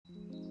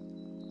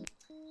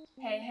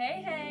Hey,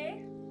 hey,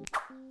 hey!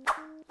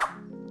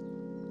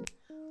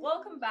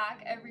 Welcome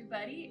back,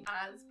 everybody.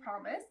 As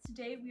promised,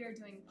 today we are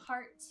doing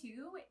part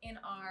 2 in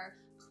our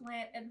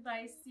plant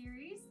advice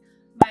series.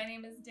 My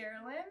name is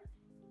Darylyn,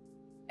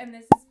 and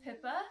this is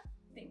Pippa.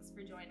 Thanks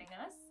for joining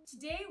us.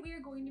 Today we are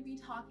going to be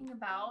talking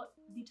about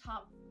the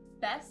top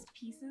best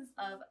pieces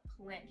of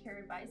plant care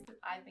advice that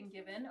I've been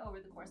given over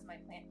the course of my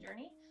plant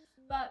journey.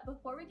 But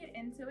before we get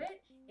into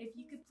it, if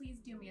you could please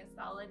do me a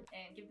solid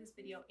and give this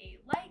video a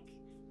like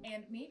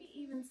and maybe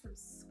even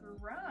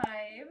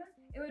subscribe,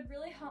 it would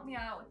really help me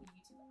out with the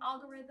YouTube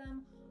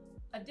algorithm.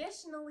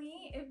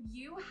 Additionally, if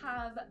you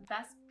have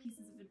best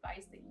pieces of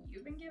advice that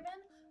you've been given,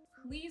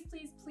 please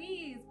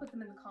put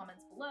them in the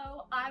comments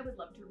below. I would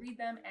love to read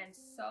them, and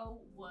so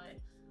would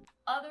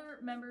other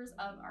members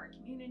of our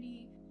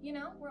community. You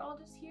know, we're all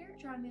just here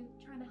trying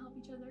to help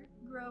each other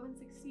grow and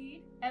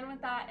succeed. And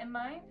with that in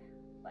mind,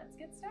 let's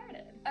get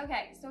started.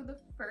 Okay, so the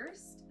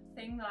first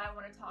thing that I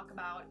want to talk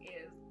about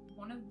is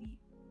one of the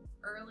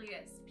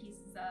earliest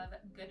pieces of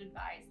good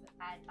advice that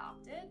I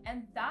adopted,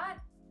 and that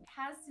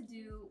has to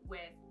do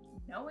with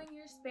knowing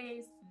your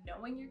space,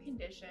 knowing your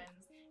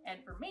conditions.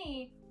 And for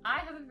me, I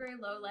have a very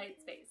low light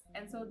space,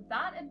 and so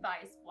that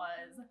advice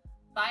was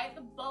bite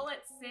the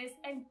bullet, sis,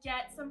 and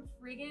get some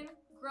friggin'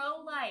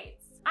 grow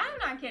lights. I'm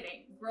not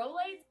kidding. Grow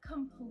lights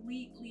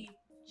completely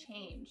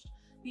changed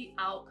the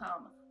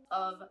outcome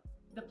of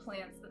the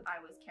plants that I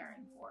was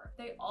caring for.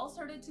 They all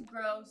started to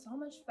grow so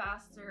much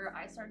faster.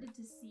 I started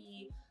to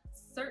see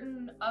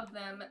certain of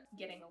them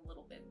getting a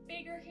little bit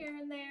bigger here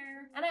and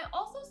there. And I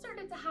also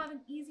started to have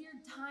an easier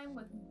time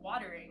with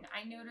watering.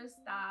 I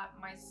noticed that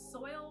my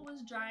soil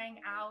was drying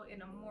out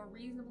in a more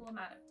reasonable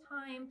amount of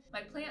time.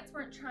 My plants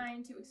weren't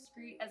trying to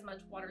excrete as much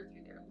water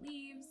through their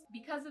leaves.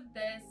 Because of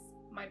this,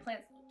 my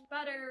plants looked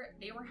better,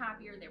 they were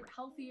happier, they were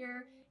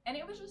healthier, and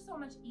it was just so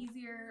much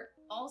easier.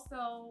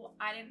 Also,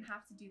 I didn't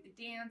have to do the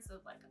dance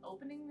of like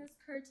opening this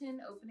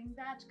curtain, opening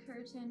that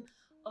curtain,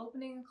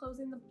 opening and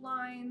closing the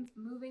blinds,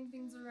 moving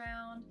things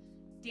around,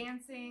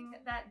 dancing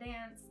that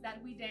dance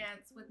that we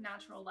dance with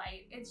natural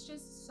light. It's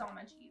just so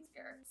much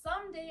easier.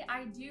 Someday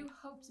I do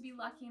hope to be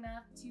lucky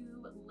enough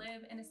to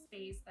live in a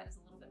space that is a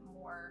little bit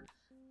more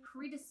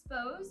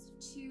predisposed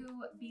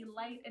to be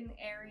light and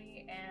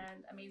airy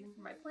and amazing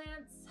for my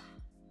plants.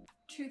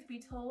 Truth be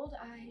told,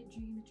 I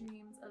dream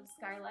dreams of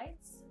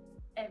skylights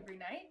every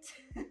night.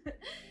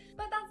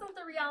 But that's not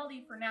the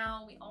reality for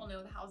now. We all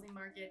know the housing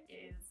market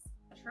is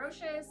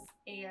atrocious,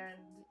 and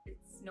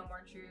it's no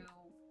more true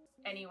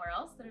anywhere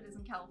else than it is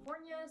in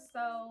California.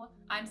 So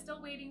I'm still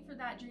waiting for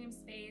that dream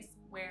space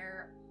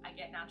where I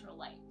get natural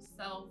light.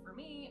 So for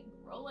me,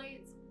 grow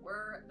lights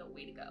were the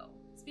way to go.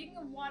 Speaking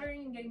of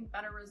watering and getting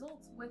better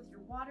results with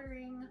your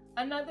watering,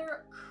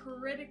 another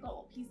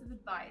critical piece of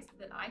advice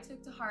that I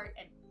took to heart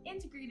and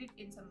integrated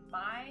into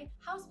my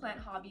houseplant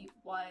hobby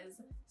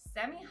was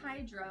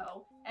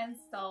semi-hydro and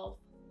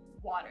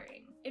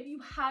self-watering. If you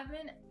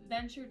haven't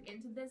ventured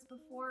into this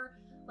before,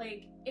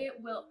 like, it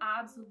will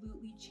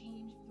absolutely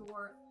change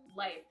your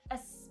life,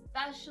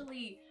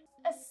 especially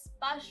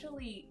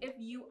if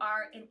you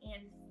are an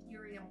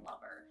anthurium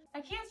lover.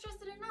 I can't stress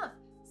it enough.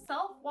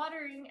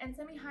 Self-watering and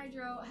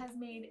semi-hydro has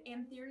made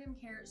anthurium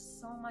care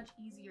so much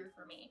easier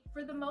for me.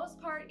 For the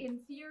most part,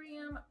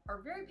 anthurium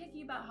are very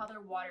picky about how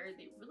they're watered.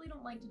 They really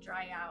don't like to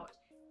dry out,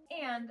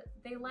 and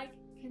they like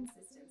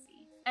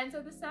consistency. And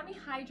so the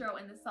semi-hydro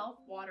and the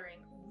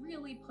self-watering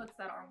really puts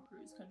that on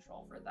cruise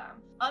control for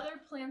them.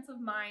 Other plants of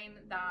mine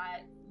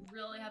that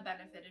really have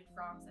benefited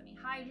from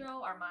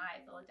semi-hydro are my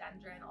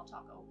philodendron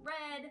alchoco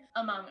red,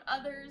 among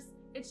others.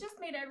 It's just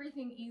made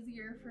everything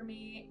easier for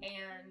me,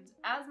 and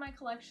as my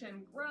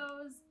collection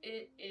grows,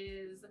 it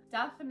is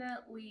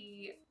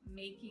definitely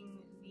making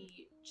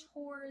the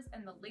chores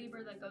and the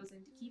labor that goes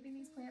into keeping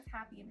these plants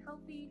happy and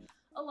healthy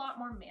a lot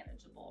more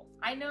manageable.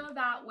 I know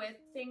that with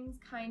things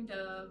kind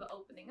of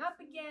opening up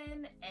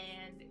again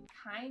and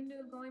kind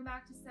of going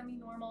back to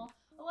semi-normal,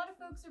 a lot of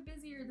folks are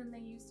busier than they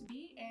used to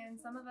be, and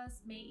some of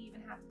us may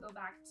even have to go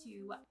back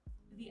to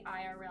the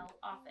IRL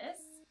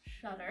office.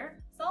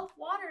 Shudder.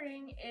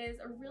 Self-watering is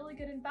a really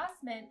good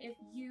investment if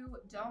you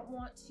don't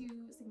want to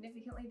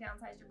significantly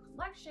downsize your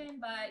collection,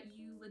 but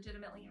you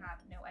legitimately have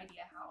no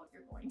idea how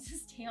you're going to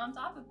stay on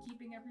top of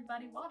keeping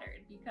everybody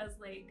watered, because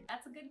like,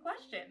 that's a good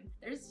question.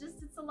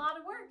 It's a lot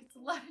of work, it's a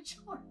lot of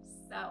chores.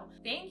 So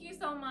thank you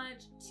so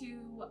much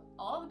to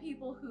all the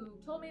people who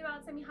told me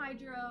about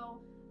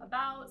semi-hydro,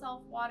 about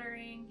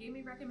self-watering, gave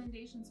me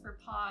recommendations for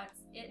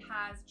pots. It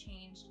has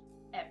changed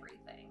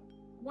everything.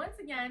 Once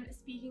again,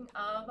 speaking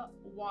of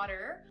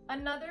water,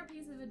 another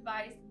piece of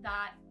advice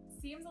that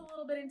seems a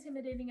little bit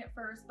intimidating at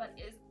first, but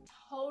is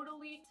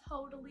totally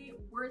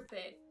worth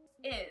it,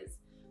 is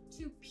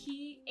to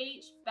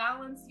pH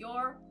balance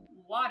your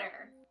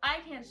water. I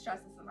can't stress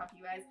this enough,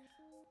 you guys.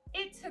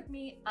 It took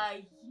me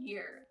a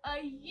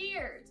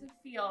year to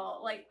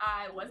feel like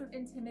I wasn't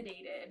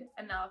intimidated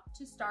enough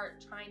to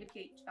start trying to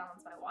pH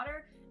balance my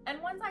water.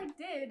 And once I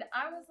did,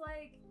 I was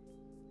like,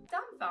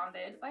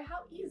 dumbfounded by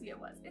how easy it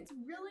was. It's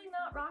really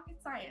not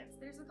rocket science.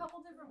 There's a couple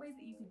different ways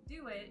that you can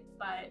do it,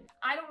 but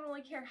I don't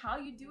really care how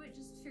you do it,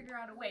 just figure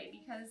out a way,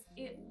 because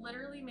it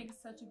literally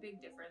makes such a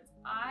big difference.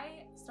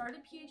 I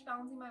started pH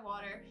balancing my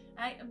water,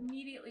 and I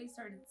immediately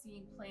started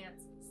seeing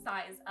plants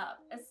size up,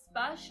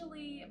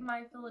 especially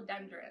my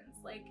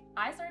philodendrons. Like,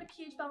 I started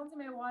pH balancing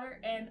my water,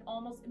 and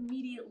almost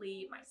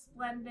immediately my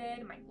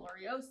splendid, my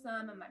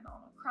gloriosum, and my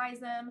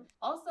melanochrysum,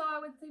 also I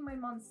would say my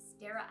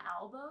monstera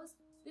albos,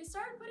 they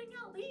started putting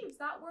out leaves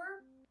that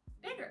were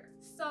bigger.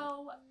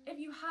 So if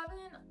you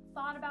haven't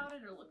thought about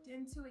it or looked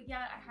into it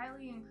yet, I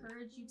highly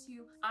encourage you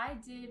to. I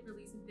did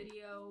release a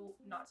video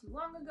not too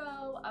long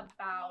ago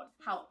about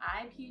how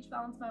I pH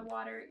balance my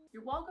water.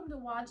 You're welcome to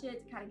watch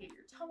it to kind of get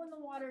your toe in the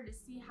water to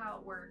see how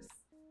it works.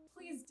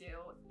 Please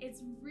do.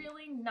 It's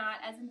really not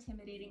as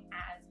intimidating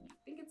as you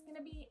think it's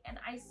gonna be, and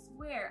I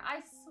swear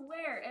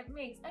it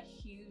makes a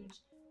huge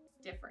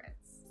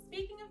difference.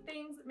 Speaking of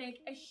things that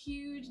make a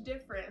huge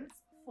difference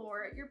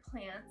for your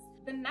plants,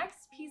 the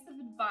next piece of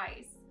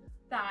advice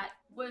that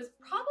was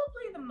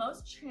probably the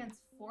most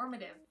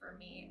transformative for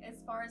me as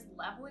far as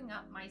leveling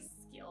up my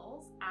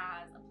skills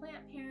as a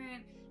plant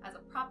parent, as a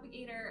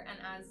propagator, and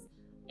as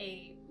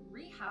a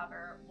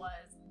rehabber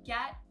was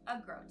get a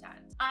grow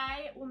tent.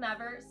 I will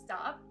never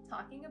stop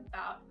talking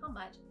about how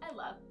much I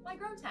love my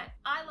grow tent.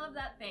 I love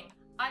that thing.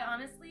 I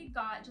honestly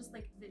got just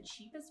like the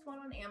cheapest one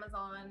on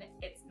Amazon.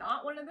 It's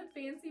not one of the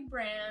fancy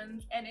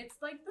brands, and it's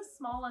like the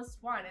smallest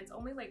one. It's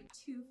only like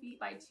 2 feet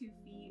by 2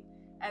 feet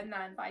and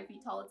then 5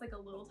 feet tall. It's like a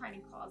little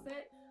tiny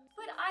closet.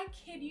 But I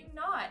kid you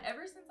not,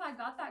 ever since I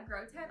got that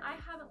grow tent, I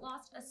haven't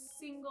lost a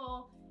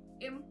single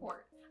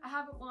import. I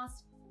haven't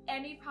lost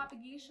any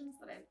propagations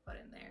that I've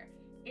put in there.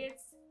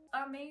 It's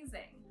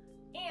amazing.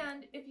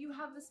 And if you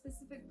have a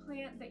specific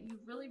plant that you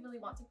really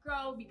want to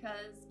grow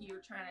because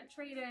you're trying to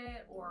trade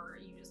it or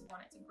you just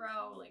want it to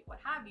grow, like what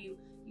have you,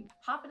 you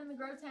pop it in the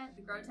grow tent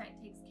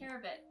takes care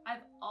of it.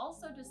 I've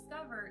also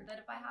discovered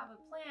that if I have a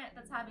plant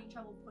that's having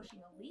trouble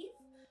pushing a leaf,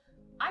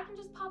 I can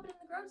just pop it in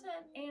the grow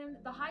tent and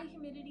the high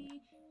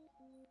humidity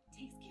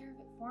takes care of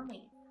it for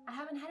me. I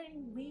haven't had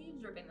any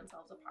leaves ripping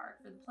themselves apart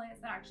for the plants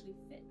that actually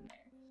fit in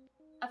there.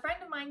 A friend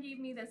of mine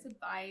gave me this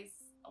advice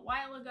a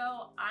while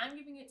ago. I'm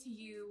giving it to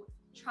you.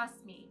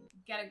 Trust me,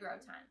 get a grow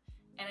tent.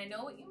 And I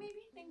know what you may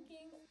be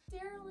thinking,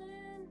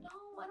 Darylyn,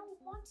 no, I don't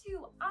want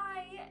to.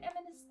 I am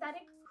an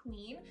aesthetic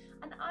queen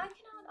and I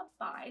cannot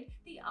abide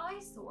the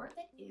eyesore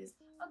that is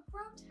a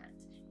grow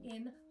tent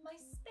in my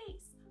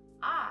space.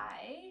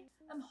 I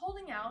am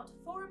holding out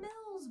for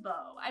Mills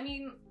bow. I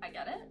mean, I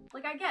get it.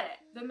 Like, I get it.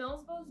 The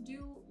Mills bows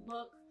do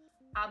look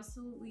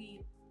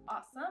absolutely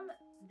awesome.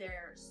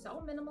 They're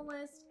so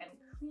minimalist and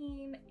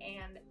clean,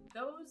 and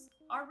those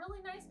are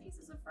really nice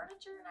pieces of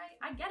furniture, and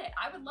I get it.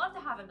 I would love to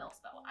have a Mills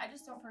bow. I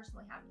just don't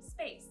personally have the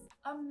space.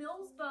 A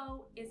Mills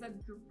bow is a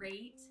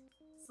great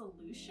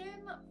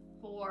solution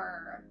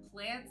for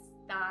plants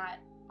that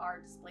are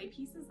display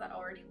pieces that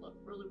already look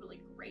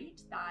really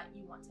great that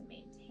you want to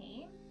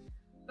maintain.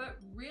 But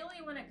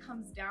really, when it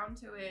comes down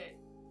to it,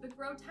 the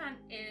grow tent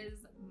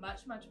is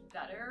much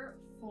better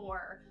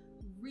for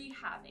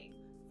rehabbing,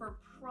 for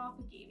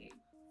propagating,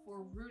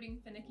 for rooting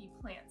finicky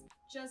plants.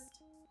 Just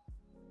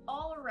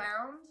all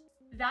around,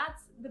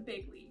 that's the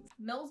big leagues.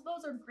 Mills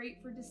bows are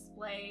great for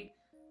display.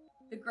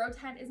 The grow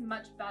tent is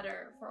much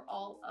better for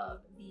all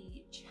of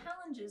the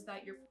challenges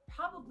that you're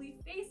probably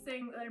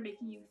facing that are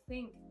making you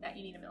think that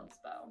you need a Mills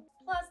bow.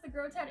 Plus, the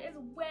grow tent is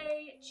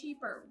way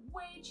cheaper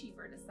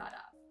to set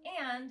up.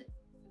 And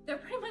they're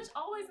pretty much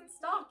always in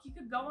stock. You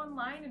could go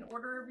online and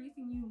order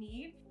everything you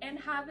need and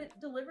have it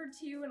delivered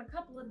to you in a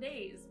couple of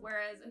days.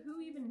 Whereas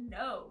who even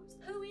knows?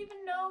 Who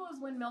even knows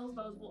when Mills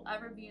bows will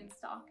ever be in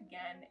stock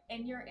again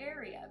in your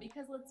area?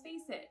 Because let's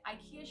face it,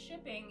 IKEA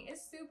shipping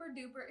is super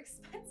duper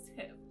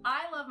expensive.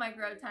 I love my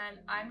grow tent.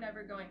 I'm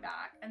never going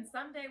back. And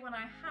someday when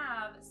I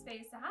have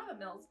space to have a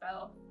Mills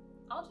bow,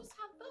 I'll just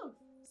have both.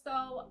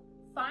 So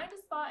find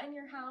a spot in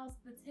your house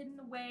that's hidden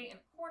away in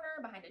a corner,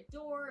 behind a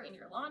door, in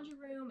your laundry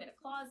room, in a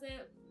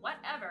closet,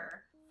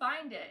 whatever.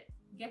 Find it.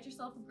 Get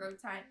yourself a grow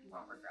tent. You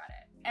won't regret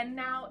it. And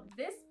now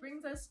this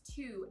brings us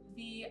to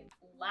the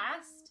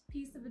last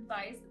piece of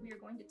advice that we are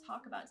going to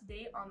talk about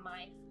today on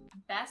my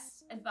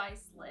best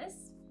advice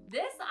list.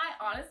 This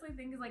I honestly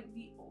think is like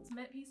the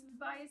ultimate piece of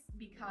advice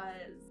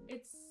because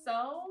it's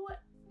so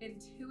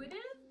intuitive,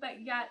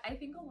 but yet I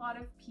think a lot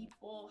of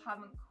people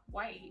haven't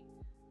quite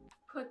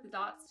put the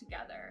dots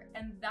together,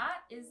 and that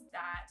is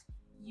that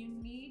you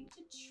need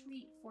to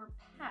treat for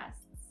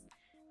pests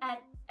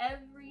at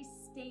every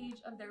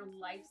stage of their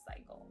life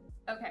cycle.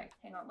 Okay,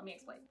 hang on, let me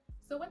explain.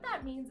 So what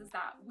that means is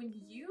that when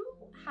you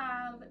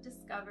have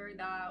discovered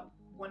that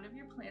one of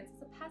your plants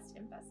is a pest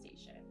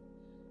infestation,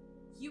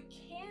 you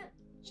can't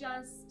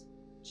just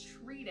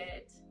treat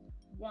it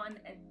one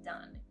and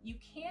done. You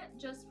can't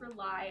just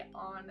rely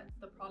on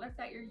the product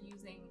that you're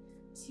using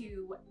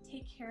to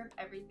take care of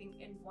everything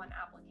in one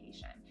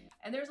application.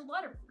 And there's a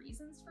lot of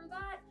reasons for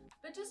that,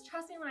 but just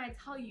trust me when I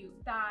tell you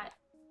that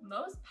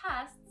most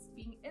pests,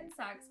 being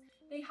insects,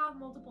 they have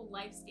multiple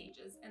life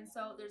stages, and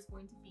so there's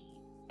going to be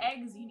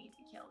eggs you need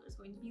to kill. There's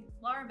going to be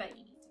larvae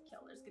you need to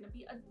kill. There's going to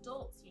be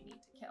adults you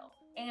need to kill.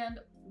 And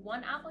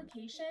one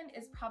application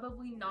is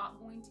probably not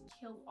going to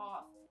kill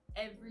off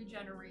every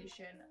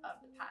generation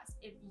of the pest.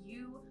 If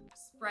you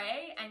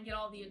spray and get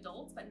all the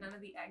adults but none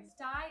of the eggs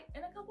die,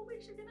 in a couple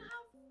weeks you're gonna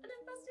have an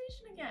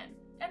infestation again.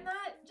 And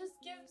that just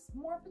gives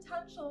more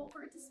potential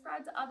for it to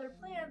spread to other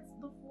plants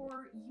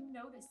before you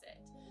notice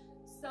it.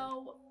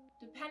 So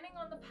depending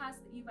on the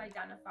pest that you've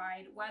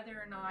identified, whether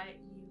or not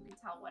you can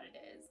tell what it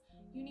is,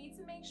 you need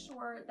to make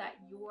sure that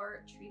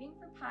you're treating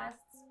for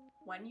pests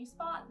when you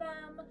spot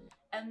them,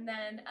 and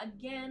then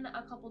again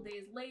a couple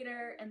days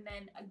later, and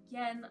then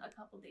again a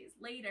couple days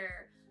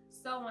later,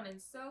 so on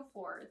and so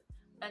forth,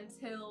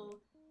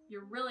 until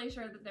you're really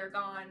sure that they're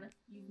gone,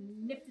 you've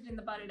nipped it in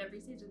the bud at every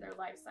stage of their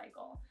life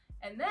cycle.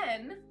 And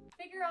then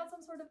figure out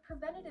some sort of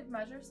preventative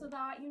measure so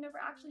that you never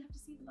actually have to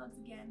see the bugs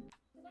again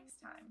the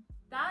next time.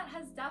 That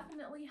has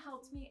definitely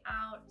helped me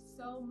out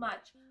so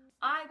much.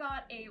 I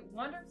got a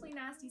wonderfully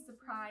nasty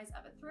surprise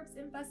of a thrips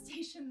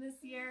infestation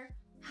this year.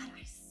 God,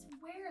 I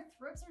swear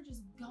thrips are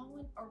just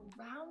going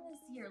around this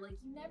year. Like,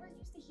 you never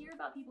used to hear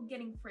about people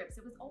getting thrips.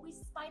 It was always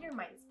spider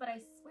mites, but I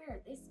swear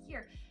this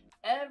year,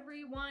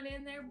 everyone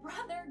and their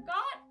brother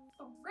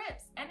got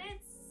thrips, and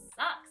it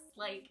sucks.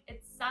 Like,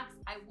 it sucks.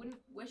 I wouldn't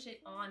wish it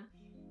on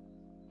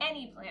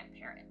any plant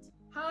parent.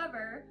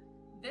 However,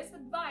 this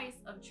advice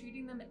of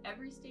treating them at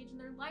every stage in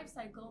their life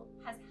cycle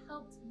has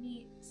helped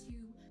me to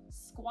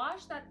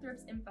squash that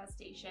thrips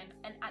infestation,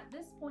 and at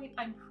this point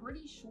I'm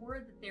pretty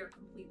sure that they're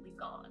completely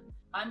gone.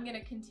 I'm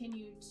gonna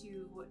continue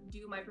to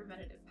do my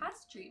preventative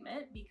pest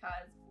treatment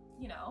because,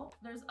 you know,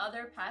 there's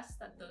other pests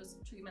that those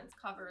treatments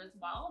cover as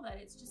well that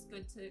it's just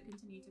good to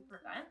continue to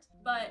prevent.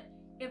 But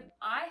if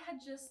I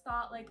had just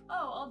thought like,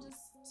 oh, I'll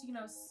just, you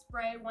know,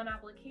 spray one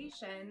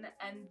application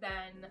and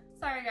then,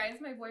 sorry guys,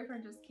 my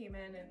boyfriend just came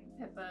in and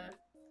Pippa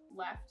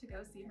left to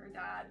go see her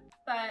dad.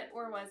 But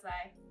where was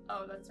I?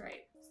 Oh, that's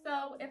right.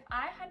 So if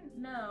I hadn't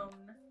known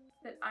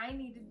that I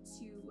needed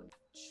to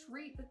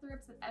treat the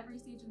thrips at every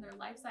stage in their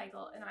life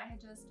cycle, and I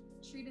had just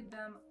treated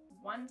them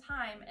one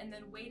time and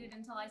then waited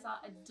until I saw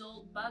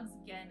adult bugs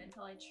again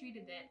until I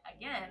treated it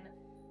again,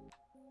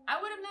 I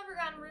would have never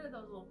gotten rid of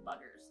those little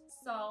buggers.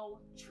 So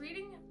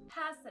treating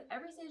pests at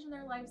every stage in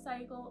their life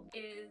cycle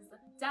is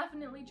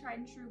definitely tried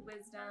and true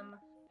wisdom.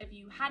 If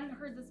you hadn't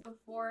heard this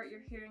before,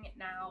 you're hearing it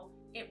now.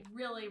 It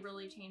really,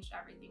 really changed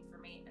everything for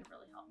me and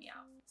really helped me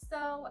out.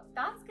 So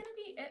that's gonna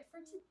be it for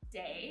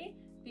today.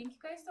 Thank you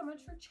guys so much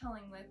for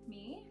chilling with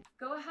me.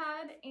 Go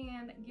ahead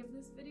and give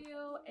this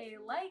video a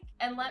like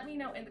and let me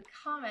know in the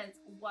comments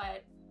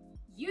what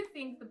you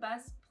think the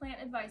best plant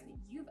advice that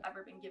you've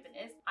ever been given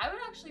is. I would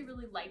actually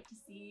really like to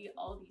see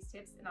all of these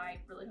tips, and I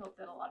really hope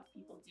that a lot of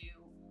people do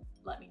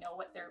let me know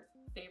what their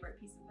favorite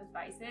piece of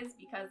advice is,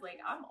 because like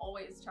I'm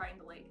always trying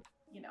to like,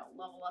 you know,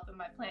 level up in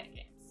my plant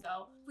game.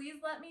 So please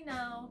let me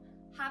know.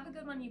 Have a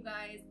good one, you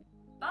guys.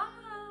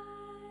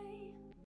 Bye!